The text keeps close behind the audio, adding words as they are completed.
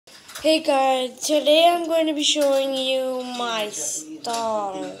Hey guys, today I'm going to be showing you my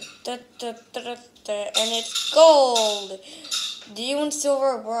star. And it's gold. Do you want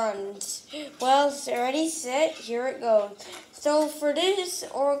silver or bronze? Well, it's already set. Here it goes. So for this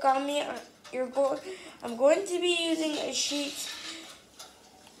origami, I'm going to be using a sheet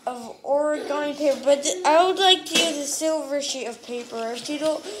of origami paper, but I would like to use a silver sheet of paper. If you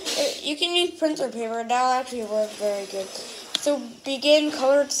don't, you can use printer paper. That'll actually work very good. So begin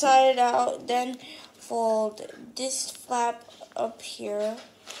colored side out, then fold this flap up here.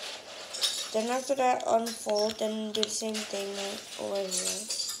 Then after that, unfold, then do the same thing over here.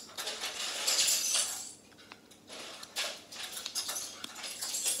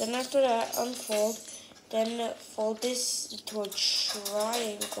 Then after that, unfold, then fold this into a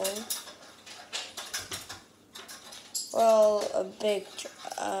triangle. Well, a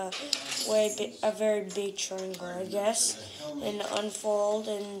very big triangle, I guess. And unfold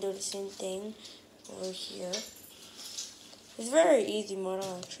and do the same thing over here. It's very easy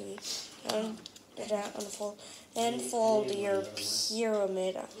model actually. Unfold and fold your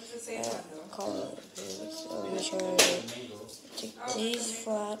pyramid. Call it. So let me show you. Take these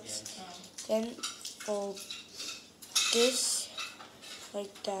flaps, then fold this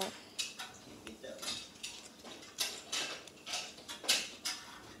like that.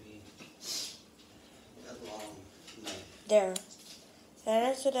 There. Then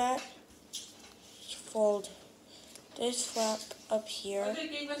after that, fold this flap up here,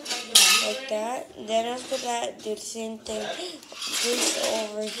 like that. Then after that, do the same thing, this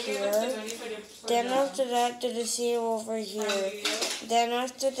over here. Then after that, do the same over here. Then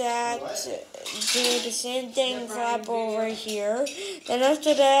after that, do the same thing, flap over here. Then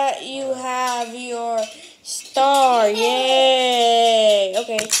after that, you have your star. Yay!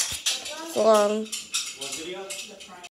 Okay, so long.